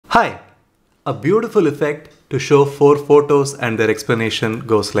Hi! A beautiful effect to show 4 photos and their explanation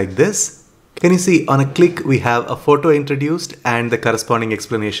goes like this. Can you see on a click we have a photo introduced and the corresponding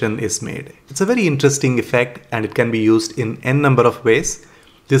explanation is made. It's a very interesting effect and it can be used in n number of ways.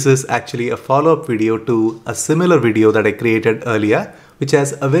 This is actually a follow-up video to a similar video that I created earlier, which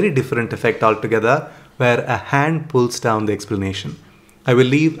has a very different effect altogether where a hand pulls down the explanation. I will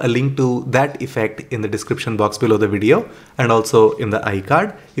leave a link to that effect in the description box below the video and also in the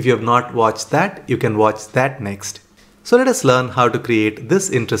iCard. If you have not watched that, you can watch that next. So let us learn how to create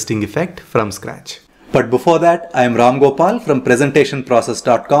this interesting effect from scratch. But before that, I am Ramgopal from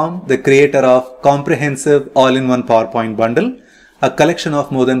presentationprocess.com, the creator of comprehensive all-in-one PowerPoint bundle, a collection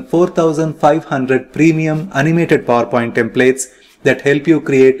of more than 4,500 premium animated PowerPoint templates that help you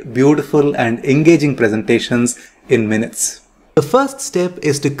create beautiful and engaging presentations in minutes. The first step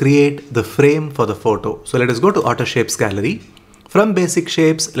is to create the frame for the photo. So let us go to Auto Shapes Gallery. From basic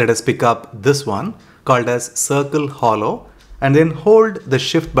shapes, let us pick up this one called as Circle Hollow and then hold the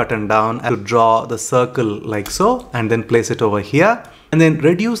Shift button down to draw the circle like so and then place it over here and then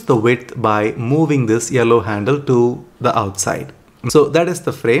reduce the width by moving this yellow handle to the outside. So that is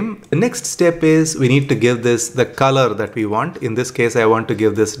the frame. The next step is we need to give this the color that we want. In this case, I want to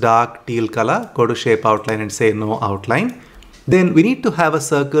give this dark teal color. Go to Shape Outline and say No Outline. Then we need to have a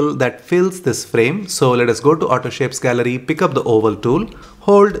circle that fills this frame. So let us go to Auto Shapes Gallery, pick up the oval tool,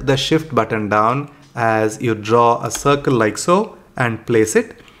 hold the Shift button down as you draw a circle like so and place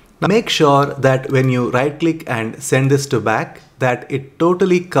it. Now make sure that when you right click and send this to back, that it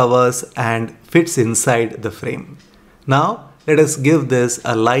totally covers and fits inside the frame. Now let us give this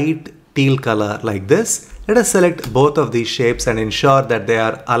a light teal color like this. Let us select both of these shapes and ensure that they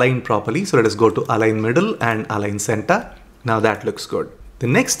are aligned properly. So let us go to Align Middle and Align Center. Now that looks good. The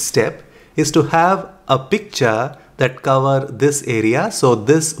next step is to have a picture that cover this area so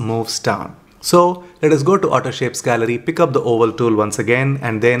this moves down. So let us go to Auto Shapes Gallery, pick up the oval tool once again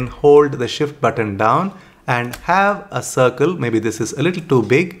and then hold the Shift button down and have a circle. Maybe this is a little too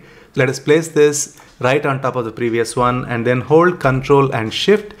big. Let us place this right on top of the previous one and then hold Ctrl and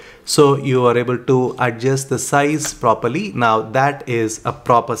Shift so you are able to adjust the size properly. Now that is a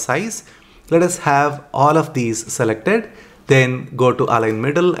proper size. Let us have all of these selected. Then go to Align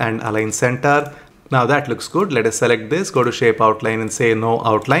Middle and Align Center. Now that looks good. Let us select this, go to Shape Outline and say No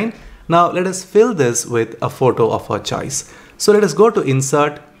Outline. Now let us fill this with a photo of our choice. So let us go to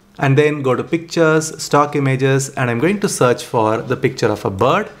Insert and then go to Pictures, Stock Images, and I'm going to search for the picture of a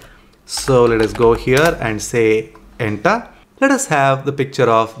bird. So let us go here and say Enter. Let us have the picture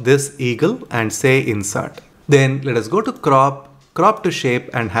of this eagle and say Insert. Then let us go to Crop to Shape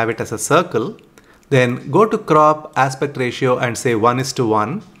and have it as a circle. Then go to Crop Aspect Ratio and say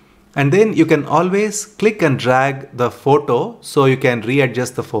 1:1. And then you can always click and drag the photo so you can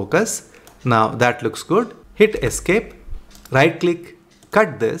readjust the focus. Now that looks good. Hit Escape, right click,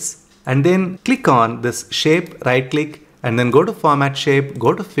 cut this, and then click on this shape, right click, and then go to Format Shape,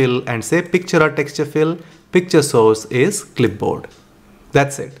 go to Fill and say Picture or Texture Fill. Picture source is clipboard.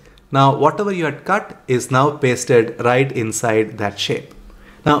 That's it. Now whatever you had cut is now pasted right inside that shape.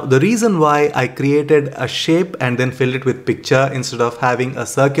 Now the reason why I created a shape and then filled it with picture instead of having a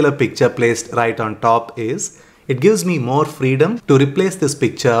circular picture placed right on top is it gives me more freedom to replace this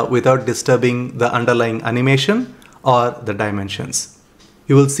picture without disturbing the underlying animation or the dimensions.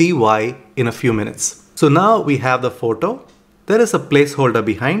 You will see why in a few minutes. So now we have the photo. There is a placeholder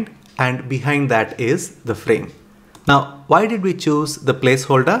behind and behind that is the frame. Now why did we choose the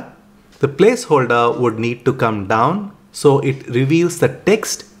placeholder? The placeholder would need to come down so it reveals the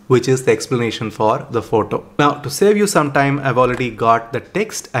text which is the explanation for the photo. Now to save you some time, I've already got the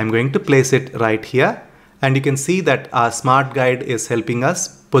text. I'm going to place it right here and you can see that our smart guide is helping us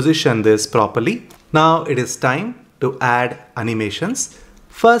position this properly. Now it is time to add animations.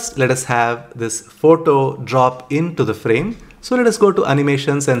 First, let us have this photo drop into the frame. So let us go to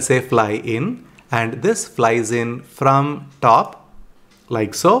Animations and say Fly In, and this flies in from top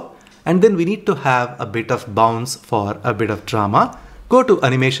like so. And then we need to have a bit of bounce for a bit of drama. Go to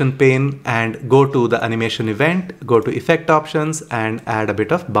Animation Pane and go to the animation event, go to Effect Options and add a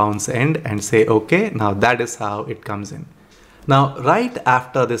bit of bounce end and say OK. Now that is how it comes in. Now right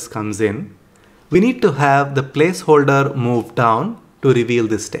after this comes in, we need to have the placeholder move down to reveal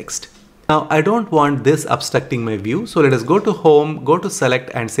this text. Now I don't want this obstructing my view. So let us go to Home, go to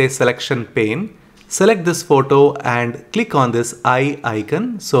Select and say Selection Pane. Select this photo and click on this eye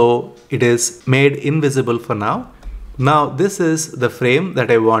icon so it is made invisible for now. Now this is the frame that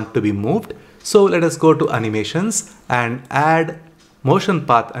I want to be moved. So let us go to Animations and add Motion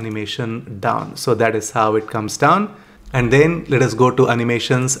Path Animation down. So that is how it comes down. And then let us go to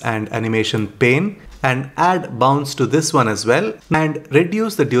animations and animation pane and add bounce to this one as well and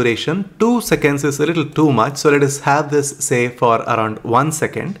reduce the duration. 2 seconds is a little too much. So let us have this say for around 1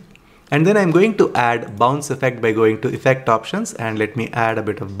 second. And then I'm going to add bounce effect by going to effect options and let me add a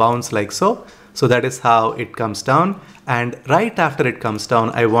bit of bounce like so. So that is how it comes down. And right after it comes down,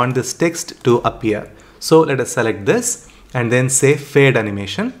 I want this text to appear. So let us select this and then say fade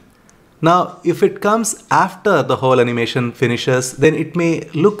animation. Now, if it comes after the whole animation finishes, then it may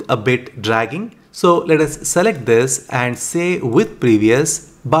look a bit dragging. So let us select this and say with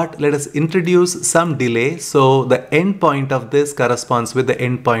previous, but let us introduce some delay so the end point of this corresponds with the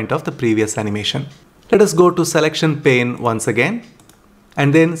end point of the previous animation. Let us go to selection pane once again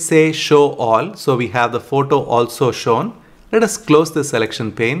and then say show all. So we have the photo also shown. Let us close the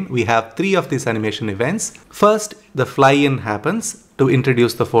selection pane. We have 3 of these animation events. First, the fly in happens to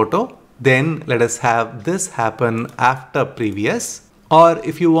introduce the photo. Then let us have this happen after previous. Or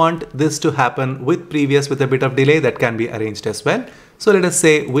if you want this to happen with previous with a bit of delay, that can be arranged as well. So let us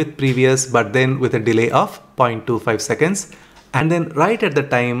say with previous, but then with a delay of 0.25 seconds. And then right at the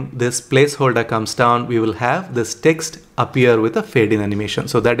time this placeholder comes down, we will have this text appear with a fade in animation.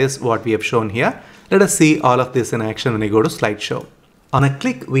 So that is what we have shown here. Let us see all of this in action when I go to slideshow. On a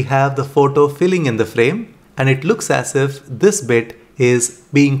click, we have the photo filling in the frame and it looks as if this bit is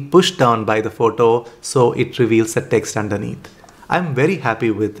being pushed down by the photo, so it reveals the text underneath. I'm very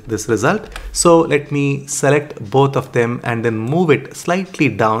happy with this result. So let me select both of them and then move it slightly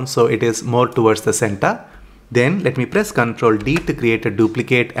down so it is more towards the center. Then let me press Ctrl D to create a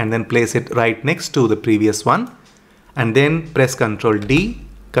duplicate and then place it right next to the previous one. And then press Ctrl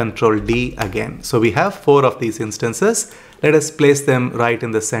D again. So we have 4 of these instances. Let us place them right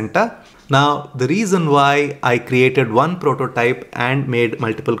in the center. Now, the reason why I created one prototype and made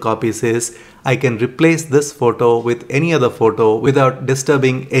multiple copies is I can replace this photo with any other photo without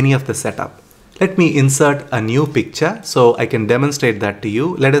disturbing any of the setup. Let me insert a new picture so I can demonstrate that to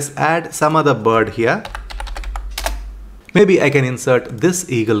you. Let us add some other bird here. Maybe I can insert this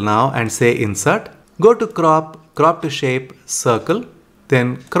eagle now and say insert. Go to crop, crop to shape, circle,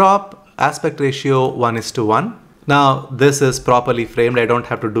 then crop, aspect ratio 1:1. Now this is properly framed. I don't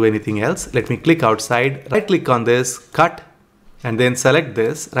have to do anything else. Let me click outside, right click on this, cut, and then select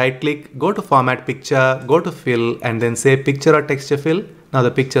this, right click, go to format picture, go to fill and then say picture or texture fill. Now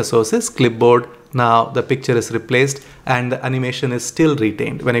the picture source is clipboard. Now the picture is replaced and the animation is still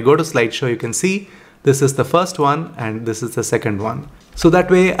retained. When I go to slideshow, you can see this is the first one and this is the second one. So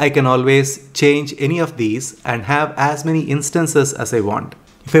that way I can always change any of these and have as many instances as I want.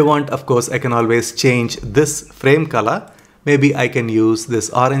 If I want, of course, I can always change this frame color. Maybe I can use this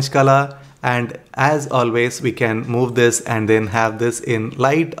orange color, and as always we can move this and then have this in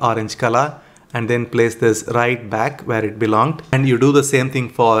light orange color and then place this right back where it belonged. And you do the same thing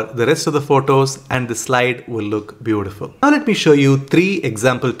for the rest of the photos and the slide will look beautiful. Now let me show you 3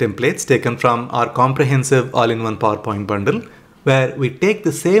 example templates taken from our comprehensive all-in-one PowerPoint bundle, where we take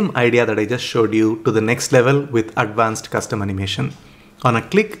the same idea that I just showed you to the next level with advanced custom animation. On a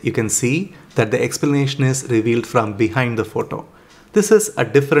click, you can see that the explanation is revealed from behind the photo. This is a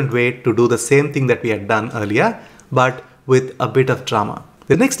different way to do the same thing that we had done earlier, but with a bit of drama.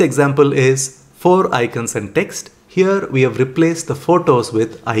 The next example is 4 icons and text. Here we have replaced the photos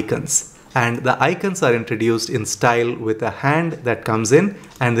with icons, and the icons are introduced in style with a hand that comes in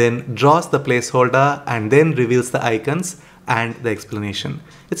and then draws the placeholder and then reveals the icons and the explanation.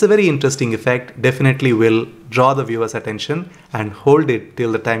 It's a very interesting effect, definitely will draw the viewer's attention and hold it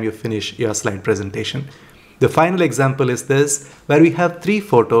till the time you finish your slide presentation. The final example is this, where we have 3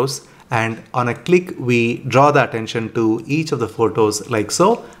 photos and on a click we draw the attention to each of the photos like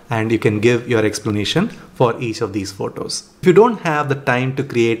so, and you can give your explanation for each of these photos. If you don't have the time to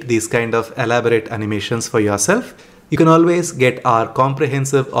create these kind of elaborate animations for yourself, you can always get our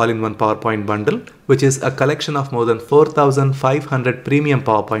comprehensive all-in-one PowerPoint bundle, which is a collection of more than 4,500 premium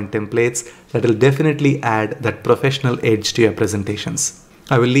PowerPoint templates that will definitely add that professional edge to your presentations.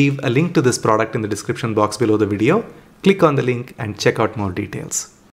 I will leave a link to this product in the description box below the video. Click on the link and check out more details.